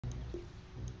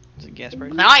Is it gas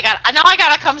prices? Now I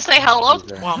gotta come say hello.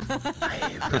 Well.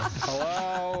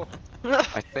 Hello.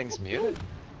 My thing's muted.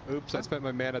 Oops, I spent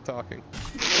my mana talking.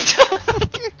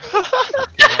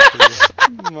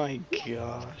 Oh my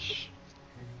gosh.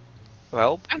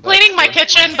 Well, I'm cleaning my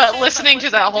kitchen, but listening to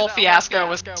that whole fiasco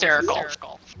was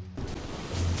hysterical.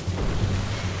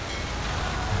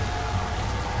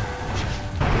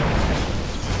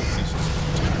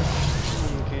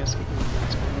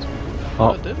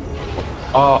 Oh, it did.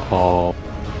 Uh-oh.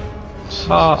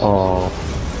 Uh-oh.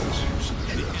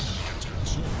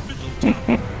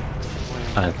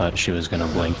 I thought she was gonna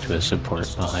blink to a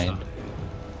support behind.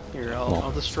 Here,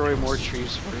 I'll destroy more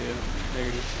trees for you. There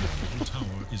you go.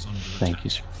 Thank you,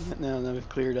 sir. Now we've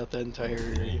cleared out that entire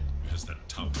area. Has that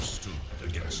tower stood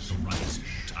against the rising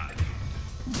tide?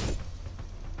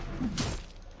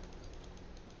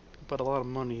 Put a lot of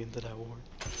money into that war.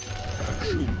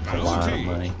 A lot of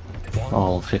money.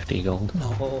 All 50 gold.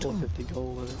 All 50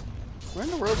 gold with it. Where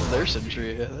in the world is their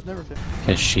sentry at? I've never been.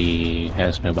 Because she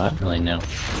has no bot really now.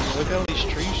 Look at all these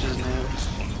trees just now.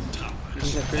 You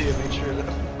need to make sure that.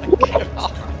 Oh my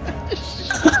gosh.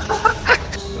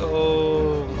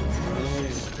 Oh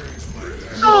man.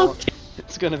 Oh.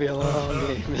 It's gonna be a long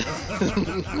game.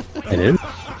 It is?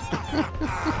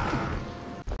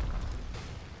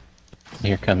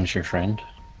 Here comes your friend.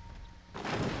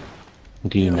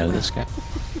 Do you know this guy?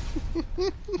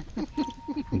 Do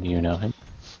you know him?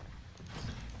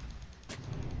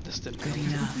 Good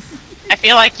enough. I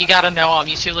feel like you gotta know him.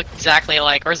 You two look exactly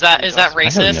alike. Or is that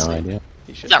racist? I have no idea.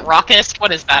 Is that rockist?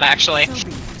 What is that actually?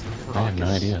 I have no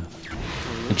idea.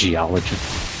 A geologist.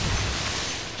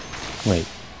 Wait.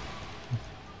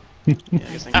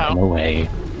 Oh. No way.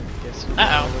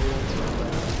 Uh-oh.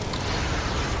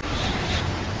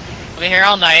 I'll be here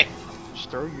all night. Just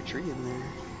throw your tree in there.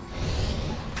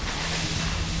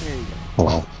 There you go.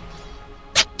 Hello.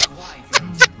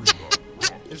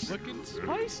 It's looking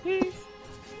spicy.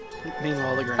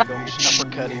 Meanwhile, the Grangome's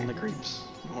uppercutting the creeps.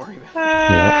 Don't worry about it.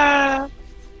 Yeah.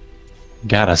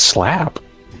 Got a slap.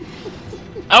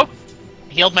 Oh,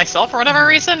 healed myself for whatever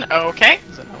reason. Okay.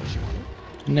 Is that not what you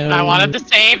wanted? No. I wanted to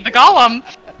save the golem.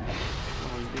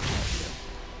 Oh, you did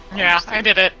that, Yeah, I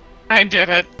did it. I did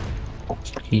it.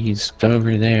 He's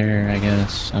over there, I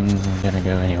guess. I'm gonna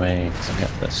go anyway, because I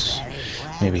got this.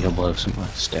 Maybe he'll blow some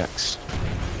stacks.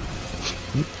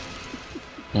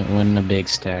 It wasn't a big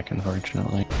stack,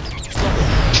 unfortunately.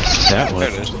 That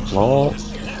was lol.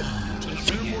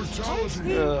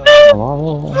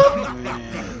 Lol.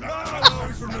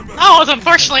 Oh, it was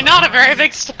unfortunately not a very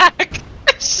big stack.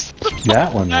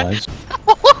 That one was.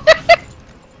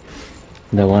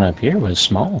 The one up here was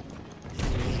small.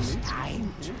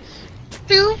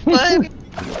 Too funny.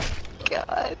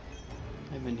 God.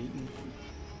 I've been eating.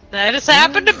 I just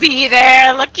happened to be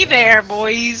there. Looky there,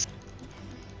 boys.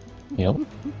 Yep.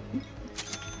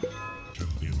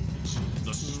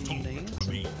 The storm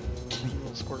me.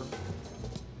 Little squirtle.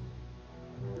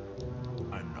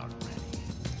 I'm not ready.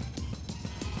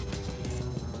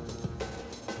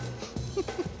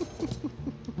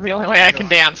 The only way I can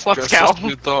dance. Let's go.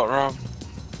 You thought wrong.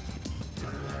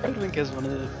 I think is one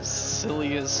of the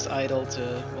silliest idol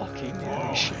to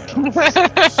volcano.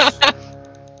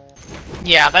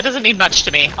 Yeah, that doesn't mean much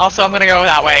to me. Also, I'm gonna go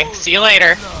that way. See you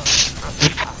later.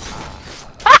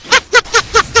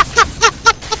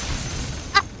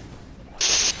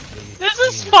 This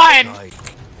is fun.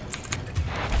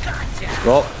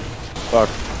 Well, fuck.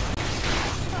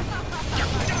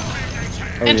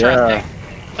 Oh, Interesting.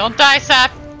 Don't die,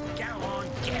 Seth.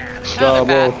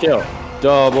 Double kill.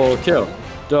 Double kill.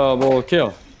 Double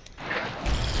kill.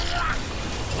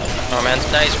 Oh,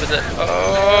 man's nice with it.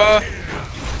 Oh.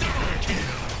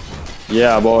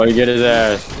 Yeah, boy, get his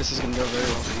ass. This is gonna go very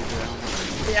well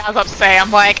for you, Yeah, I was about to say,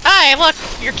 I'm like, hey, look,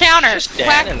 your counter. Just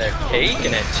standing there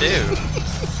taking it too.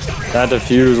 That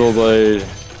diffusal blade.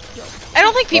 I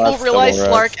don't think people That's realize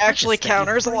double Slark rest. actually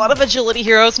counters a lot of agility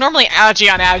heroes. Normally, Agi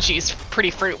on Agi is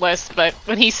pretty fruitless, but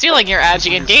when he's stealing your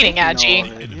Agi and gaining Agi.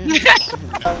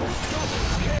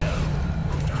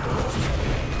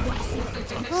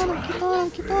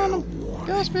 Keep on him!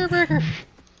 Go, Spear Breaker!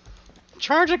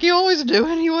 Charge like you always do,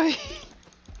 anyway!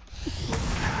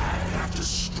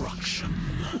 Destruction.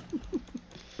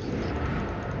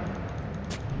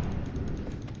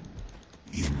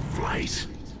 In flight.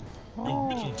 Your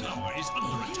middle tower is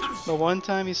under attack. The one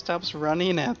time he stops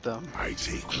running at them. I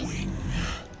take wing.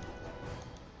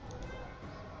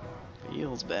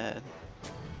 Feels bad.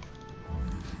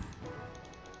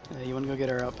 Yeah, you wanna go get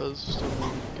our outpost?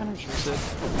 Kind of sure said.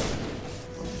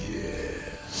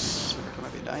 Yes. We're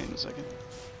gonna be dying in a second.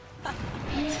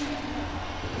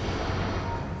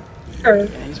 Yeah,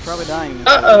 he's probably dying.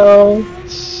 Uh-oh.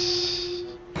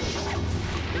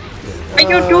 Why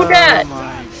you do that? Oh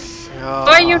my god.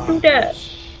 Why you do that?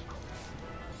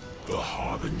 The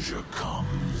Harbinger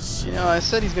comes. You know, I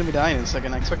said he's gonna be dying in a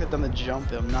second. I expected them to jump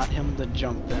him, not him to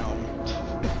jump them.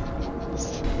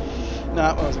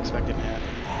 Not what I was expecting to happen.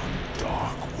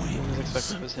 Dark What I was wings.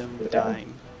 expecting was him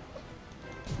dying.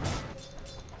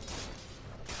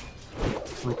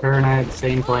 Her and I had the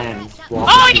same plan.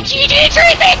 Oh, GG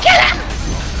treatment! Kill him!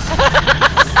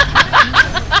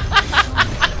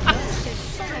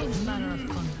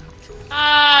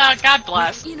 Ah, God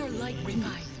bless.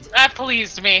 That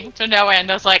pleased me to no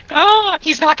end. I was like, oh,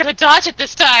 he's not gonna dodge it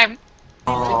this time.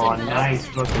 Oh, nice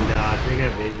fucking dodge. They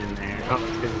got vision there. Oh,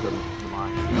 it's good for the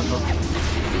line.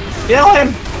 Kill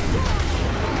him!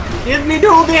 Give me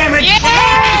dual damage!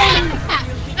 Yeah!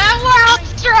 The world's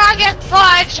strongest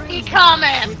punch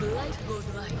coming!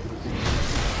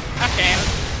 Okay,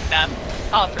 done.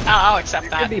 I'll accept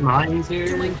Could that. be mines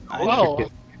here. Whoa.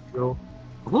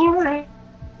 Alright.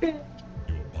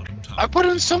 I put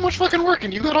in so much fucking work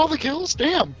and you got all the kills?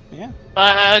 Damn. Yeah,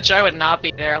 I would not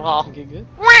be there, lol. okay, good.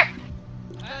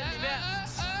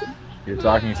 You're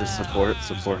talking to support.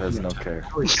 Support has no care.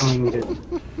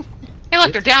 Hey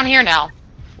look, they're down here now.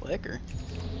 Flicker.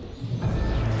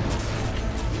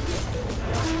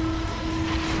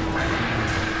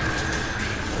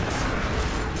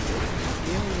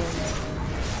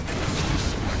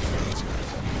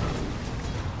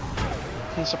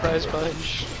 Surprise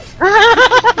punch.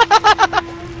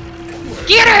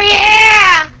 Get her,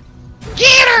 yeah!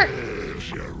 Get her!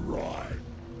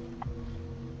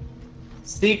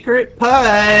 Secret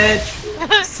punch!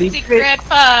 Secret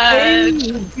punch!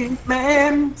 Agent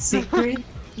man! Secret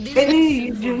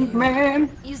agent man!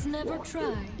 He's never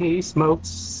tried. He smokes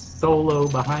solo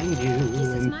behind you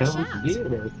and comes to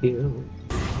get a kill.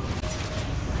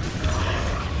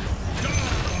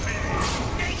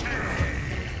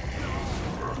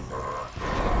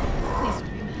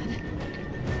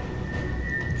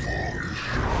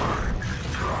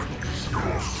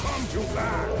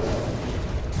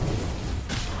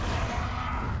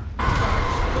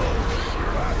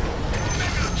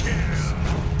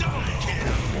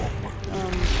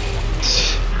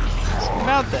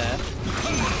 About that.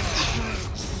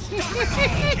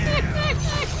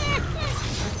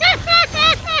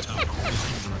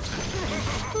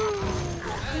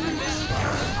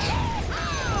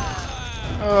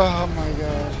 Oh my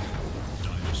god.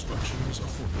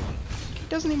 He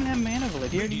doesn't even have mana ability.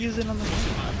 He already used it on the game.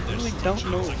 I really don't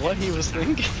know what he was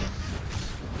thinking.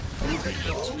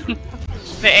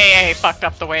 The AA fucked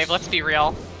up the wave, let's be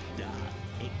real.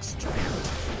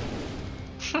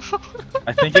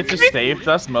 I think it just saved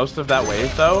us most of that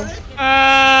wave, though.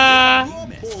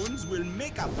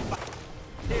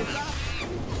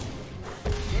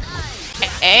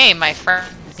 Hey, my friend,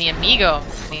 the amigo.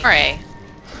 Alright.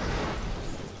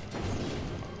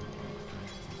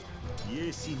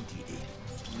 Yes, indeed.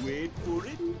 Wait for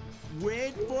it.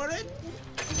 Wait for it.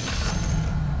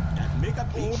 That make a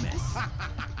big mess.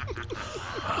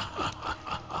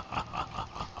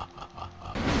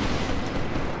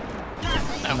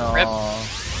 Oh, rip.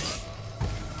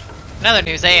 Another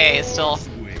news, AA is still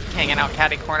hanging out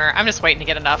catty corner. I'm just waiting to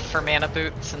get enough for mana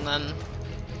boots and then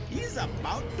He's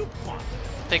about to pop.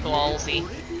 big lolsy.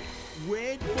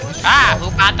 Wait for it. Ah, who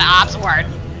got the ops word?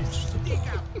 Stick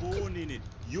a bone in it.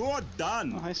 You're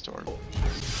done. Oh, hi, Storm.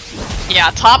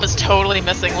 Yeah, top is totally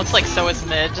missing. Looks like so is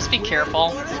mid. Just be careful.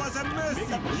 What was a mercy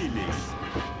killing?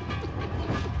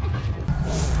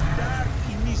 Dark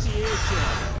initiation.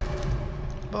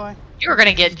 Boy. You were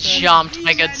gonna get jumped,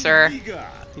 my good sir.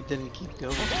 He didn't keep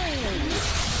going.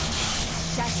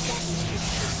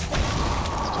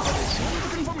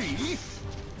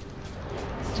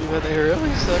 Too bad they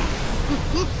really suck.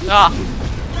 Ah.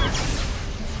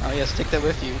 Oh yes, take that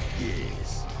with you.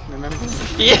 Yes. Remember?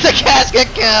 Yeah, the casket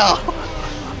kill!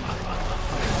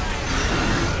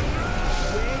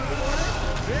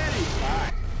 Very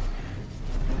fine.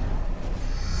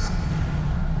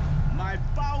 My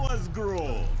powers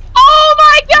grow. Oh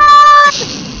my god!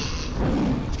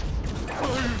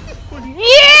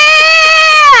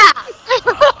 Yeah!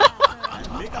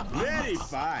 Make a very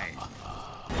fine.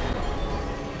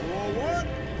 Forward.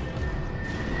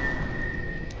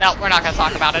 No, we're not gonna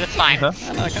talk about it. It's fine. I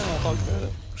kinda wanna talk about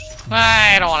it.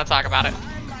 I don't want to talk about it.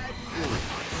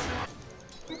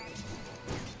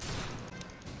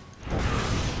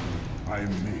 I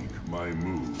make my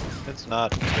move. It's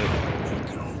not good.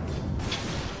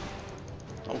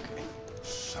 Okay.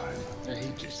 Yeah,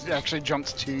 he just actually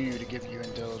jumps to you to give you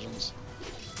intelligence.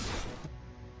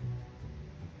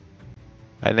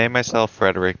 I named myself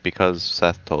Frederick because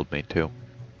Seth told me to.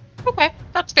 Okay,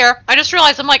 that's fair. I just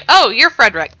realized I'm like, oh, you're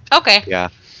Frederick. Okay. Yeah.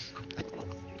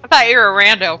 I thought you were a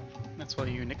rando. That's why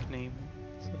you nickname,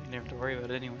 so you never have to worry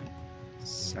about it anyway.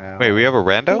 Wait, we have a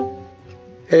rando?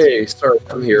 Hey, sorry,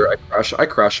 I'm here. I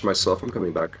crashed myself. I'm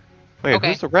coming back. Wait, Okay.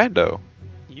 who's the rando?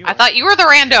 I thought you were the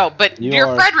rando, but you're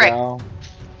are, Frederick. Sal.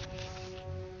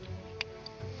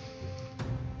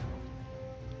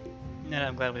 And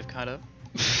I'm glad we've caught up.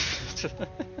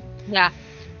 Yeah.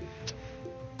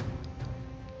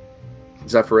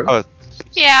 Is that for real? Oh,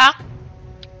 Yeah.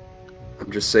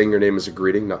 I'm just saying your name as a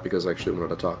greeting, not because I actually wanted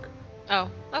to talk. Oh,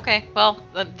 okay. Well,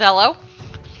 Vello.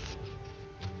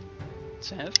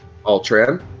 Sev?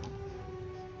 Altran?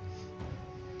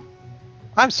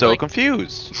 I'm so Like-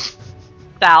 confused.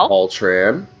 Sal.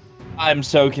 Altran? I'm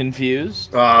so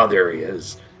confused. Ah, there he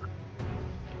is.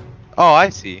 Oh, I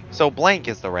see. So blank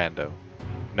is the rando.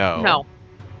 No. No.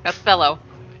 That's Vello.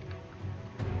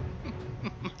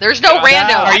 There's no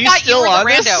rando. Are I you thought still you were on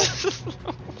the this?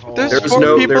 rando. There's There was 4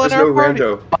 no, people there was in no our party.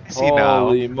 rando. I see now.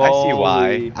 Holy I see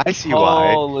why. moly. I see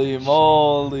why. Holy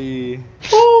moly.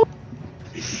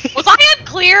 Was I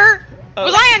unclear?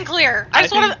 Was I unclear? I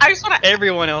just want to.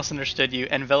 Everyone else understood you,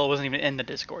 and Vela wasn't even in the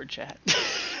Discord chat.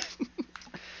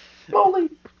 I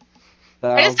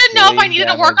just didn't know if I needed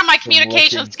to work on my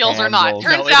communication skills or not. Candles.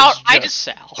 Turns No, it out was I just just.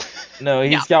 Sal. No,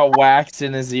 he's Yeah. got wax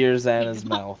in his ears and his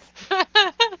mouth.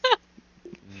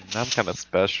 I'm kind of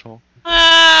special.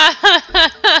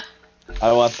 I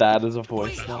want that as a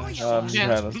voice line. I'm Yeah.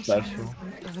 kind of special.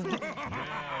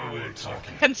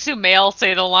 Can Sumail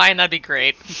say the line? That'd be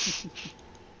great.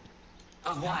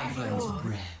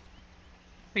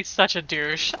 He's such a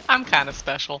douche. I'm kind of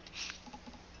special.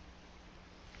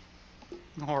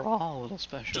 We're all a little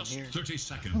special here. 30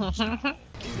 seconds. The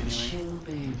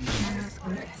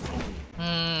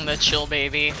chill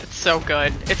baby. It's so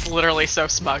good. It's literally so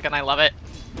smug and I love it.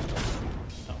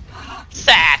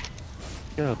 Sad.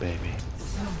 Go, baby.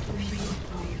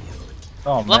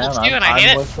 Oh Level man, 2 and I hate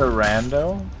I'm it. with the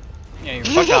rando. Yeah, you're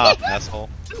Fuck off, asshole.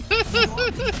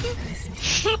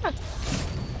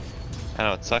 I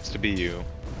know, it sucks to be you.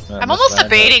 I'm almost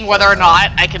debating whether or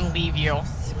not I can leave you.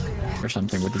 Or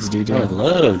something with this dude. I'd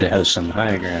love to have some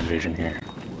high ground vision here.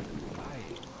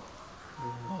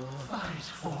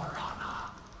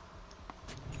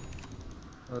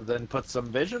 Well, then put some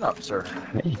vision up, sir.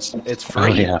 It's free. Oh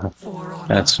yeah,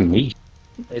 that's me.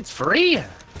 It's free.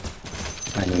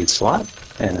 I need slot,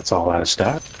 and it's all out of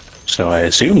stock. So I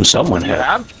assume someone You had.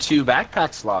 have 2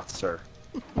 backpack slots, sir.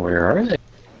 Where are they?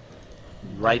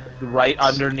 Right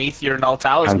underneath your null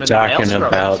talisman. I'm talking Maelstrom.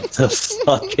 about the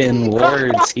fucking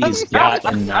words he's got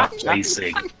and not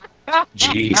placing.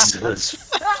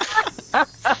 Jesus.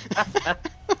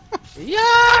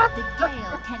 Yeah. The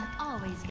gale can